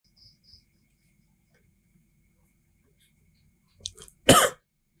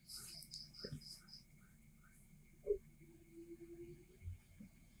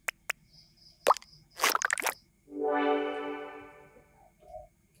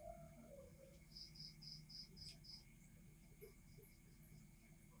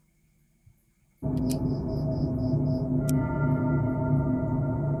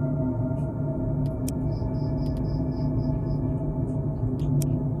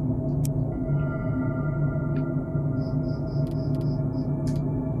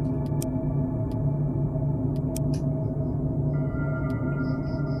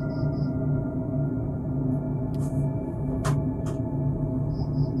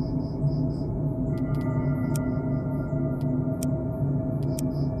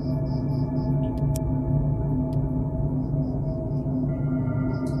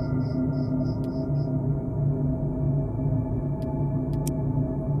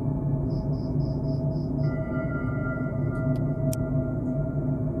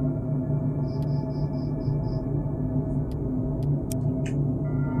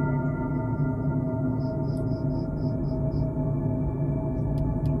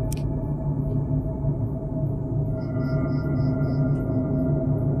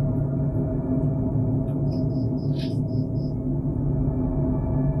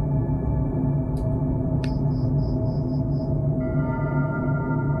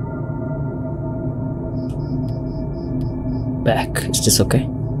back. Is this okay?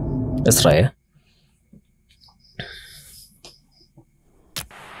 Let's try, yeah.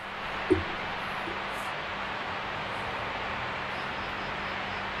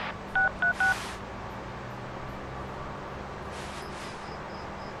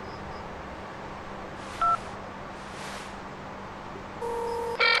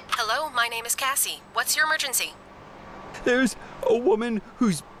 Hello, my name is Cassie. What's your emergency? There's a woman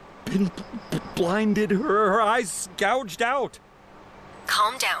who's been blinded, her eyes gouged out.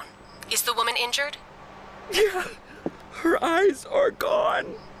 Calm down. Is the woman injured? Yeah, her eyes are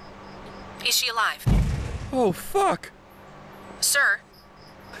gone. Is she alive? Oh, fuck. Sir?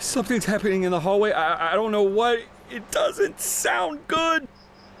 Something's happening in the hallway. I don't know what. It doesn't sound good.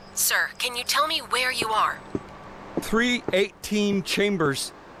 Sir, can you tell me where you are? 318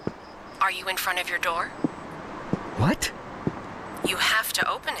 chambers. Are you in front of your door? What? You have to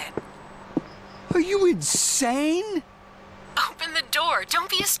open it. Are you insane? Open the door. Don't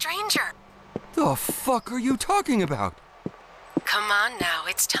be a stranger. The fuck are you talking about? Come on now,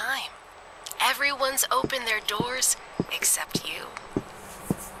 it's time. Everyone's opened their doors except you.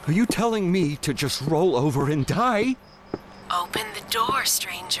 Are you telling me to just roll over and die? Open the door,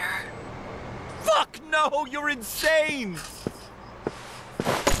 stranger. Fuck no, you're insane!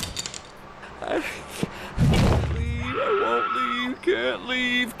 I won't leave, can't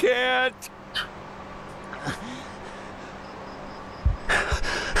leave, can't.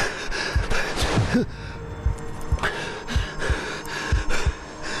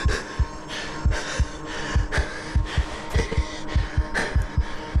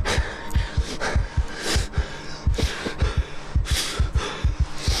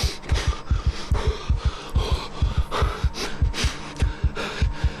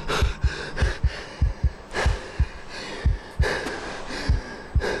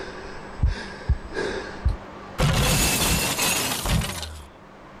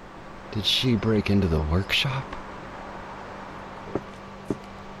 Did she break into the workshop?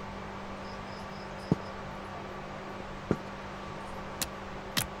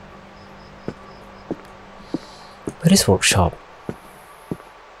 Where is workshop?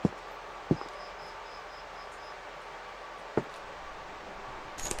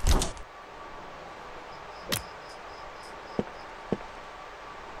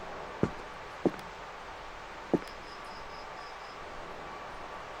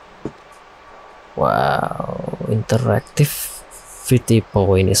 Wow, interactivity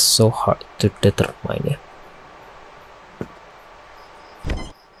point is so hard to determine, yeah.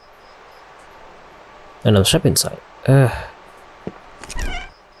 And I'm trapped inside.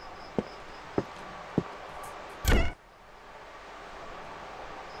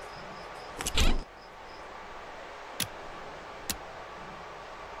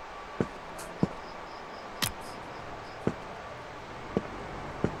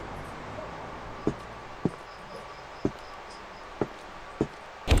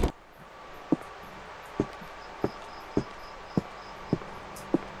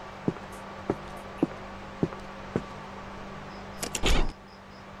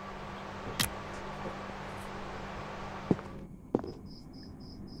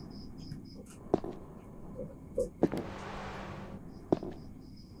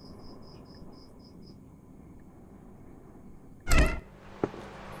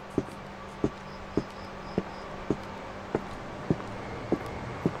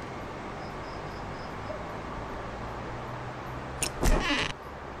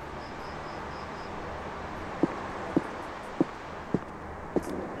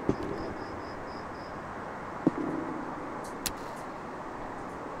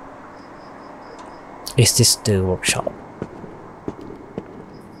 Is this the workshop?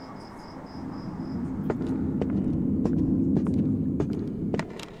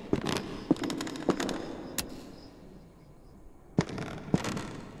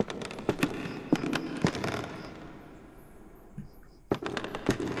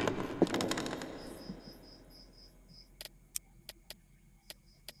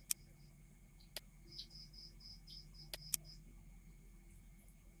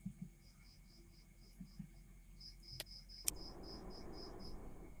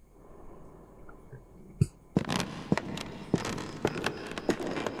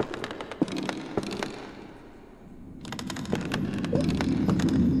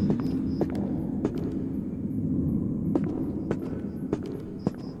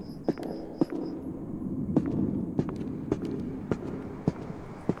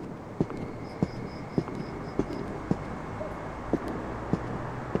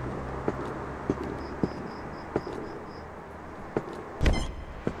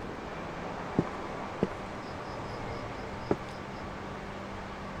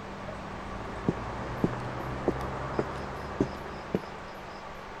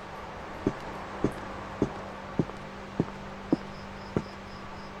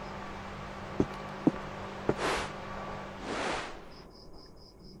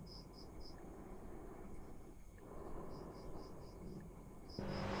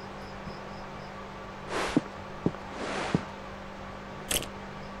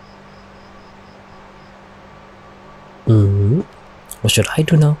 What should I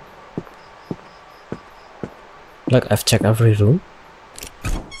do now? Like, I've checked every room.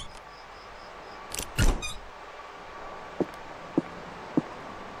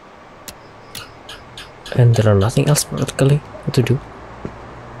 And there are nothing else practically to do.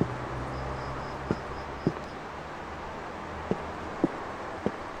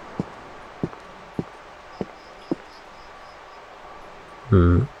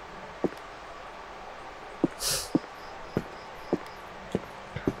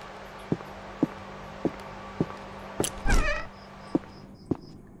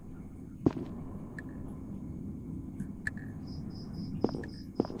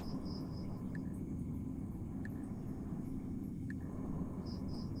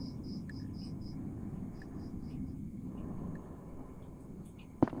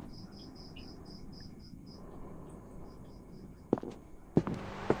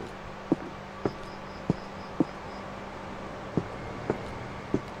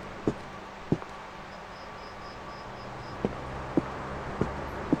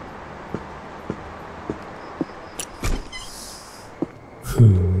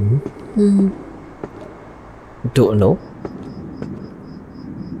 Don't know.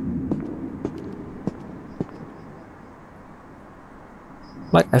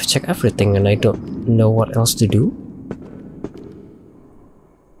 Like, I've checked everything and I don't know what else to do.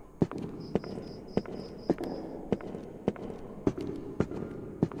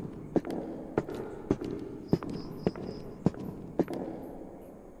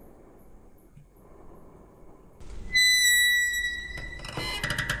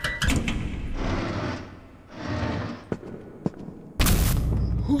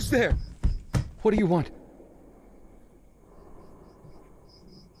 Who's there? What do you want?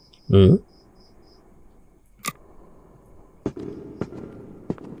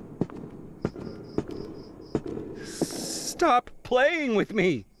 Stop playing with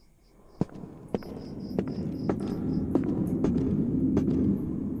me!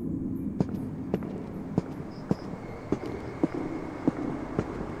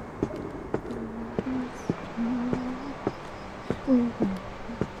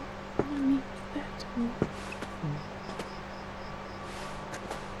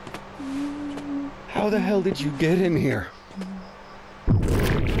 How the hell did you get in here?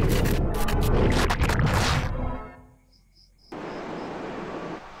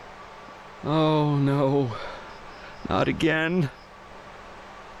 Oh no, not again.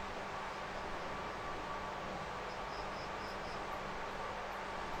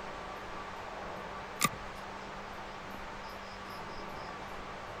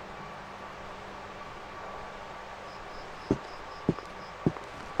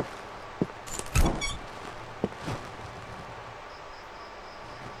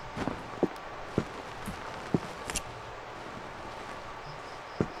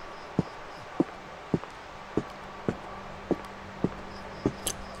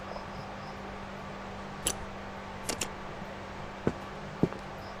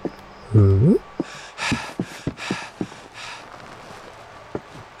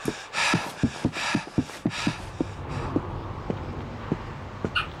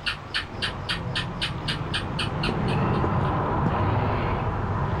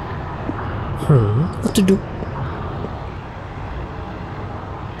 What to do?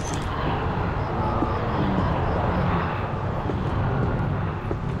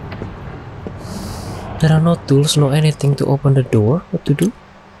 There are no tools, no anything to open the door. What to do?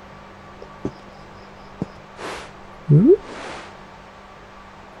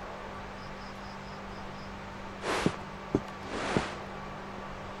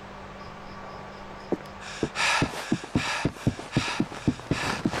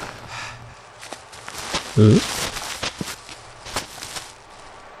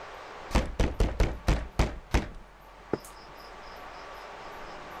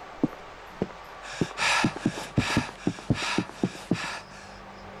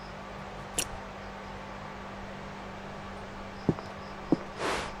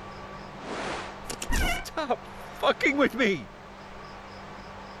 Stop fucking with me!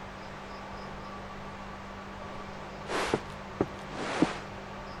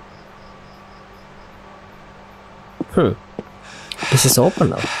 This is open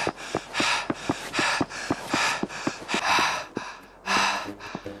now.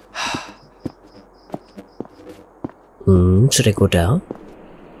 Should I go down?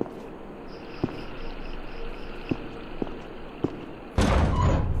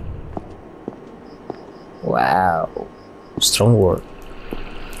 Wow, strong word.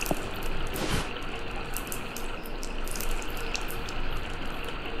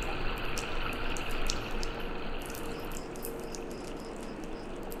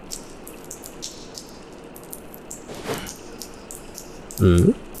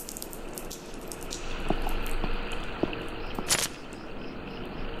 Hmm?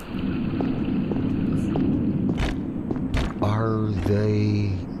 Are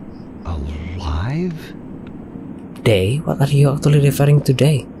they alive? They? What are you actually referring to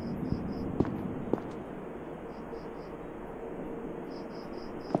they?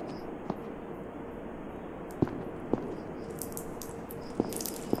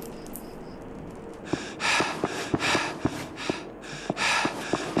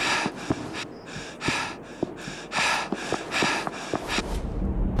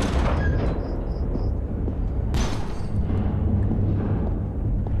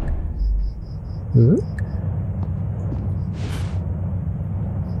 Hmm?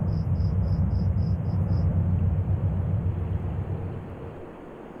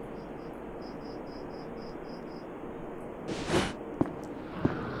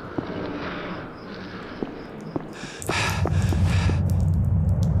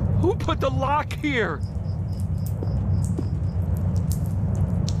 Who put the lock here?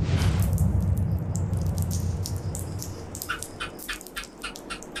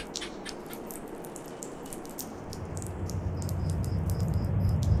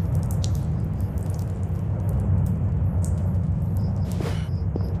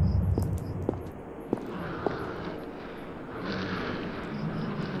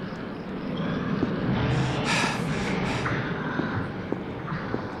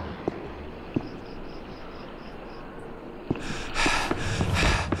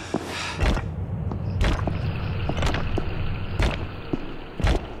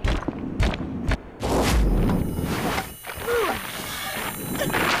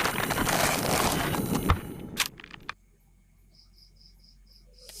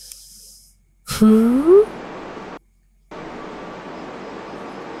 Hmm?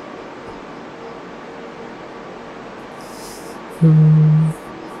 Hmm.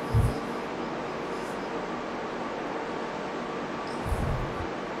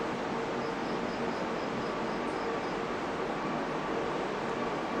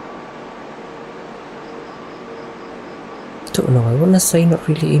 Don't know, I wanna say not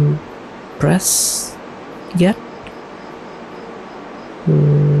really impressed yet.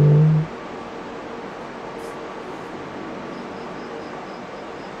 Hmm.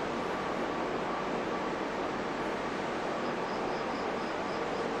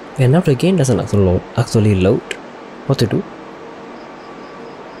 And now the game doesn't actually load. What to do?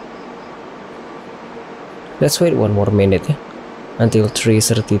 Let's wait one more minute, yeah, until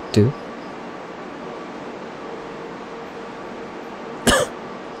 3:32.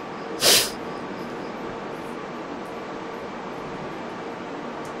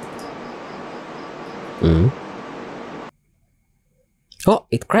 Oh,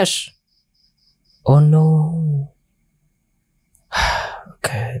 it crashed. Oh no.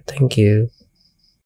 Okay, thank you.